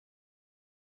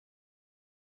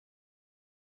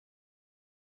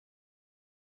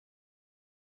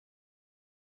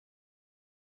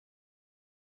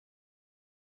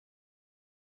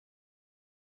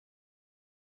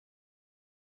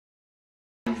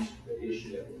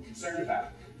issue that we're concerned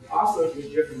about. Also, there's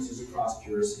differences across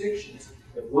jurisdictions.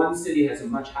 If one city has a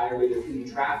much higher rate of human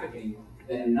trafficking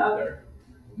than another,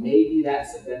 maybe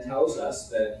that tells us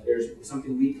that there's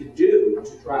something we could do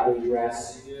to try to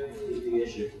address the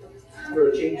issue.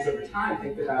 For changes over time,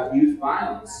 think about youth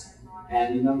violence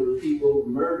and the number of people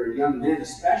murdered, young men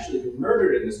especially, who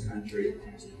murdered in this country.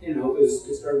 You know, it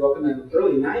started up in the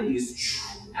early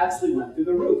 90s, absolutely went through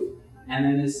the roof. And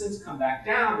then has since come back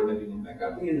down, but maybe going back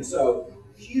up again. So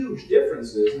huge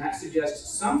differences, and that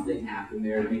suggests something happened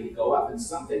there to make it go up, and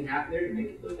something happened there to make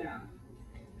it go down.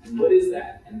 And what is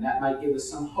that? And that might give us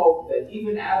some hope that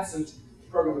even absent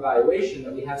program evaluation,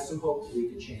 that we have some hope that we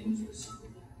could change this.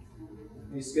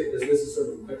 Let me skip this. This is sort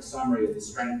of a quick summary of the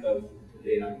strength of the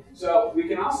data. So we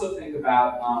can also think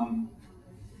about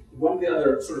one of the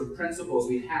other sort of principles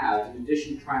we have, in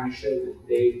addition to trying to show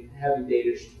that having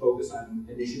data should focus on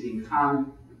an issue being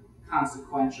common,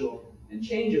 consequential, and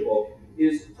changeable,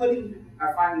 is putting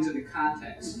our findings into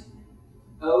context.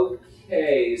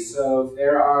 Okay, so if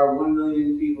there are 1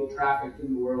 million people trafficked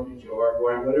in the world, or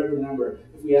whatever the number,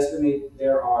 if we estimate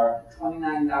there are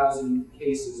 29,000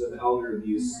 cases of elder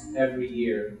abuse every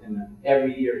year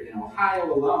in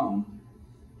Ohio alone,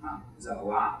 is that a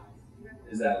lot?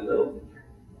 Is that a little?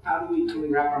 Can we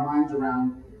wrap our minds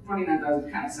around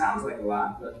 29,000? Kind of sounds like a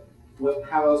lot, but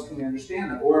how else can we understand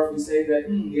that? Or if we say that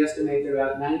we estimate that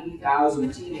about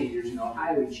 90,000 teenagers in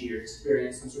Ohio each year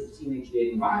experience some sort of teenage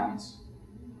dating violence.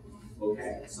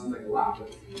 Okay, that sounds like a lot,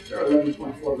 but there are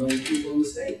 11.4 million people in the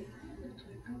state.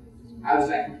 How does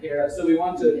that compare? So we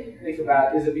want to think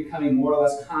about, is it becoming more or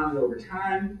less common over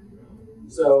time?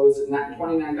 So is it not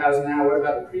 29,000 now? What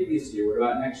about the previous year? What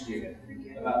about next year?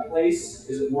 About place,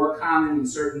 is it more common in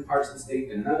certain parts of the state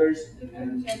than in others?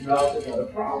 And relative to other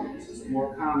problems, is it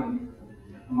more common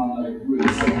among other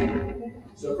groups?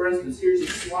 So for instance, here's a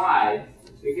slide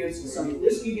that gives some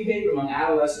risky behavior among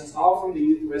adolescents, all from the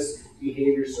Youth Risk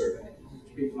Behavior Survey,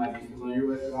 which people might be familiar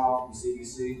with at all from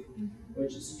CDC,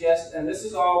 which suggests, and this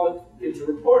is all what kids are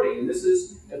reporting, and this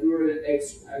is, if we were to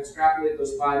extrapolate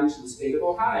those findings to the state of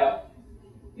Ohio,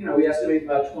 you know, we estimate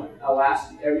about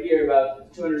every year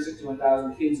about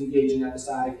 261,000 kids engage in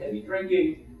episodic heavy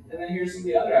drinking, and then here's some of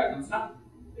the other outcomes.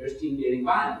 There's teen dating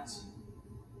violence,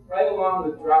 right along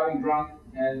with driving drunk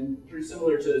and pretty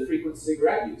similar to frequent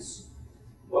cigarette use.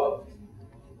 Well,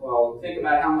 think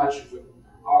about how much,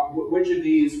 which of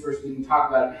these, first we can talk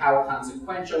about how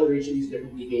consequential are each of these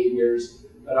different behaviors,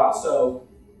 but also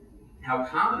how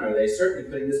common are they? Certainly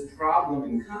putting this problem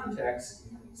in context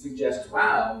suggests,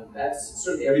 wow, that's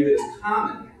certainly every bit as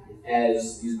common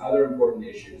as these other important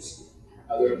issues,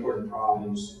 other important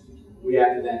problems. We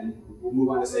have to then move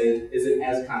on to say, is it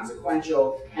as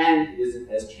consequential and is it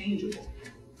as changeable?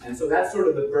 And so that's sort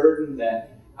of the burden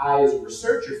that I, as a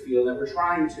researcher, feel that we're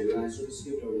trying to, and I sort of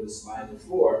skipped over this slide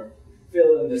before,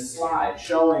 fill in this slide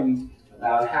showing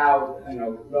about how, you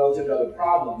know, relative to other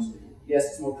problems, yes,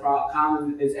 it's more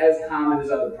common, it's as common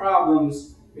as other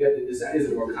problems. We have to decide, is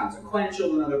it more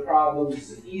consequential than other problems?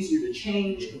 Is it easier to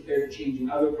change compared to changing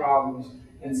other problems?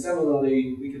 And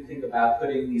similarly, we could think about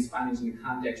putting these findings into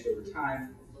context over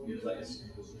time in place.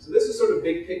 So this is sort of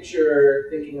big picture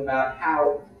thinking about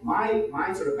how my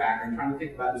sort of background, trying to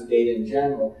think about this data in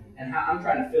general, and how I'm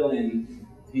trying to fill in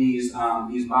these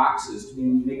boxes to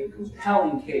make a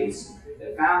compelling case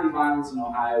that family violence in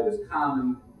Ohio is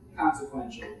common,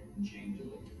 consequential, and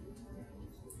changeable.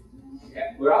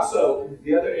 Okay. We're also,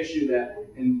 the other issue that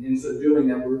in so doing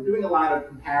that, we're doing a lot of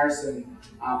comparison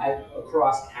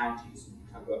across counties.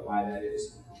 We'll talk about why that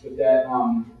is. But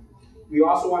that we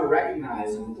also want to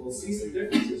recognize, and we'll see some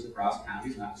differences across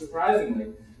counties, not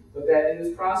surprisingly, but that in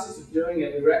this process of doing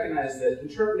it, we recognize that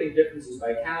interpreting differences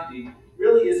by county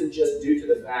really isn't just due to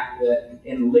the fact that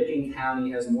in Licking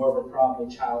County has more of a problem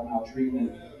with child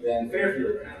maltreatment than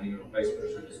Fairfield County, or vice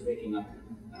versa, just making up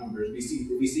numbers.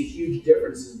 We see huge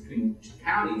differences between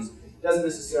counties. It doesn't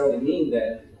necessarily mean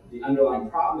that the underlying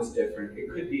problem is different.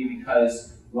 It could be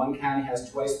because one county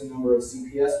has twice the number of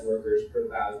CPS workers per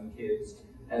 1,000 kids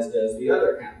as does the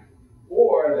other county.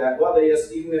 Or that, well,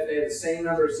 even if they have the same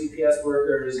number of CPS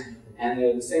workers and they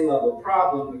have the same level of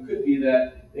problem, it could be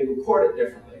that they report it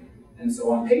differently. And so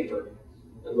on paper,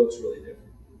 it looks really different.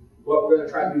 What we're going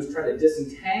to try to do is try to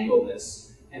disentangle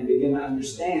this and begin to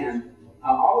understand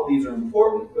all of these are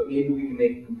important, but maybe we can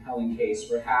make a compelling case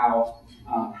for how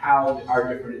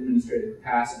our different administrative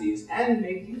capacities and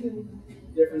maybe even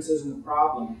differences in the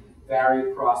problem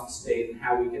vary across the state, and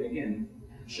how we can, again,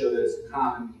 show that it's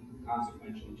common,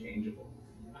 consequential, and changeable.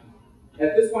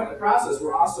 At this point in the process,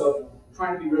 we're also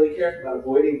trying to be really careful about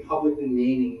avoiding publicly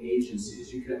naming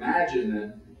agencies. You can imagine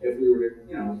that if we were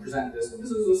to, present this. But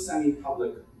this is a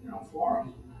semi-public,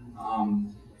 forum.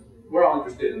 We're all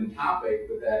interested in the topic,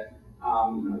 but that,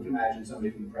 you can imagine somebody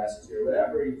from the press is here or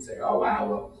whatever, you can say, oh wow,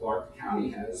 well, Clark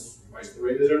County has twice the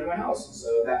rate as everyone else. And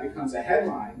so that becomes a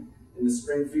headline in the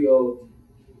Springfield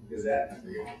Gazette.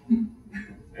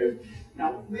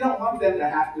 Now, we don't want them to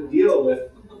have to deal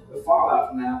with the fallout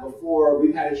from that before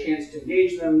we've had a chance to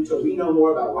engage them, until we know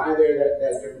more about why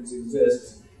that difference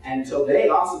exists, and until they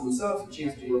also themselves have a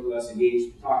chance to work with us,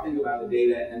 engage, think about the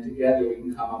data, and together we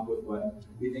can come up with what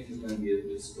we think is going to be a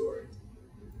good story.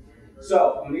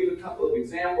 So, I'm going to give a couple of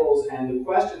examples, and the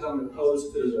questions I'm going to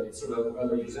pose to the sort of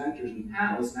other presenters and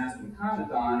panelists and ask them to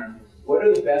comment on are, what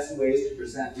are the best ways to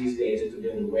present these data to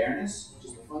build awareness,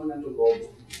 which is the fundamental goal.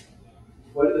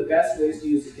 What are the best ways to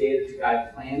use the data to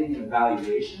guide planning and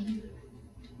evaluation?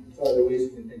 So other ways you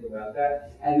can think about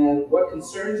that. And then what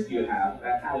concerns do you have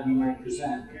about how you might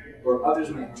present or others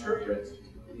might interpret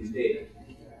these data?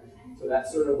 So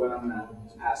that's sort of what I'm going to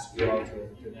ask you all to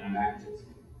come back to.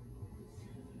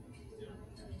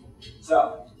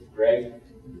 So, Greg?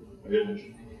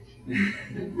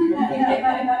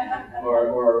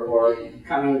 or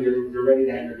kind of you're ready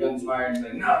to have your guns fired and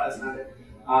say, no, that's not it.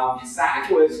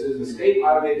 SAC is a state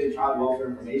automated child welfare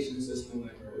information system.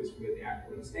 I always forget the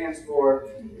acronym it stands for.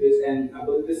 And I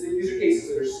believe these are cases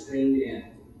that are screened in.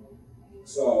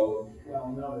 So,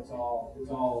 well, no, it's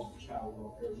all child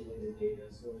welfare related data.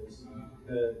 So it's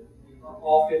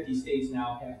all 50 states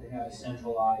now have to have a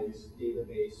centralized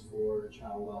database for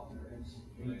child welfare.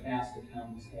 In the past, the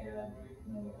counties had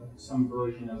some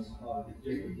version of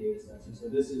different data sets, and so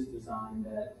this is designed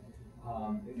that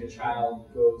if a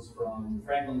child goes from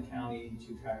Franklin County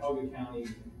to Cuyahoga County,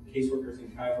 caseworkers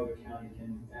in Cuyahoga County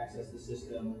can access the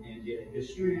system and get a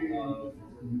history of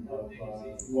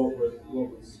what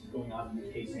was going on in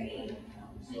the case in Franklin County.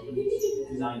 So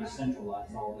it's designed to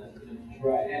centralize all of that information.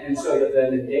 Right, and so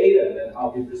the data that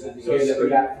I'll be presenting here that we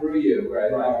got through you,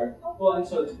 right? Well, and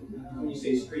so when you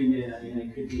say screened in, I mean,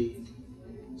 it could be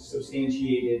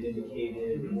substantiated,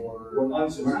 indicated, or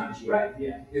unsubstantiated. Right.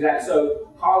 Yeah. Exactly.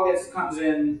 So call comes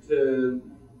in to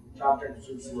Child Protective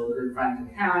Services worker in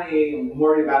Franklin County, and I'm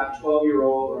worried about the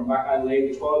 12-year-old, or I'm back by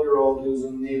late, the 12-year-old who's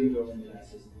in the Navy building.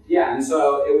 Yeah, and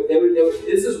so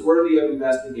this is worthy of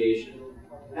investigation.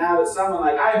 Now, it's someone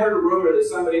like, I heard a rumor that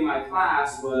somebody in my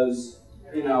class was,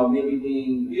 maybe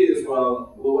being abused.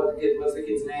 Well, what's the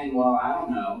kid's name? Well, I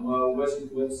don't know. Well, where's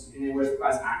the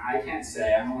class? I can't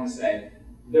say. I don't want to say.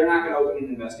 They're not going to open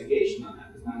an investigation on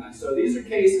that. So these are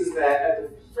cases that at the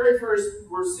very first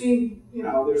we're seeing,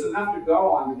 there's enough to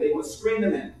go on that they will screen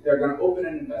them in. They're going to open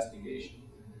an investigation.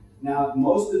 Now,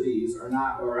 most of these are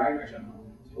not, or actually, I don't know,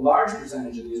 a large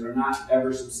percentage of these are not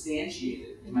ever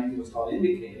substantiated. It might be what's called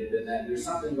indicated, and that there's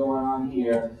something going on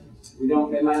here.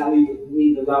 They might not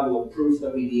need the level of proof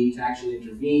that we need to actually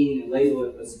intervene and label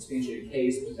it a substantiated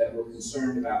case, but that we're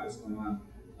concerned about what's going on.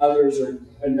 Others are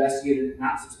investigated,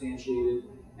 not substantiated,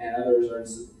 and others are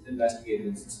investigated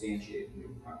and substantiated. We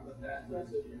can talk about that.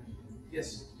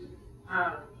 Yes?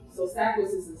 So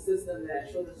SACWIS is a system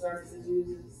that Children's Services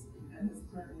uses and is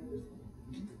currently.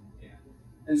 Yeah.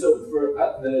 And so for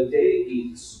the data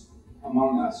geeks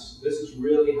among us, this is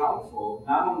really helpful,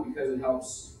 not only because it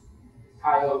helps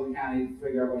Cuyahoga County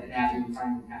figure out what had happened in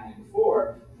Franklin County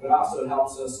before, but also it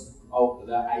helps us,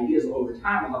 the ideas over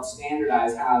time will help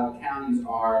standardize how the counties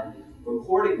are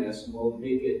reporting this, and will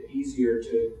make it easier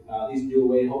to at least do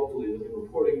away, hopefully, with the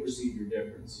reporting procedure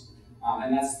difference.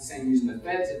 And that's the same reason the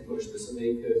feds had pushed this, so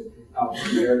they could help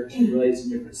compare relates to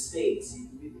different states.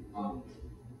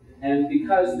 And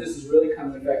because this is really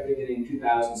coming into effect beginning in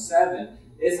 2007,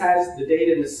 this has the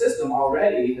data in the system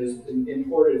already has been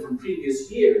imported from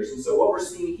previous years. And so what we're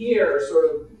seeing here are sort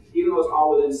of, even though it's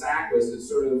all within SACWIS, it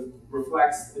sort of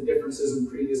reflects the differences in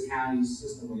previous counties'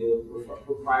 system when you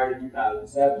look prior to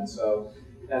 2007. So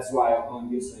that's why I'll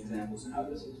give some examples of how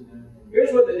this is.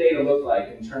 Here's what the data look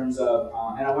like in terms of,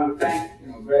 and I want to thank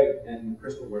Greg and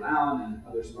Crystal Allen and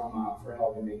others for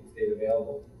helping make this data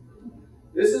available.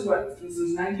 This is what,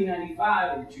 since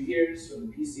 1995, over 2 years, from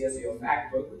the PCSEO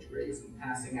fact book, which Greg has been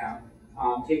passing out,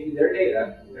 taking their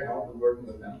data, their help and working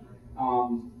with them.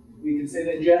 We can say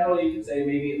that in general, you could say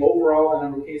maybe overall the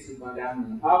number of cases has gone down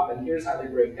and up, and here's how they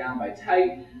break down by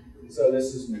type. So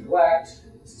this is neglect,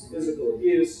 this is physical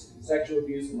abuse, sexual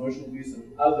abuse, emotional abuse, and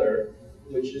other,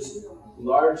 which is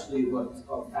largely what's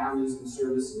called families and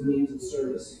service needs of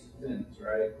service things,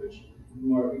 right? Which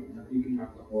more you can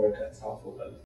talk about more if that's helpful, but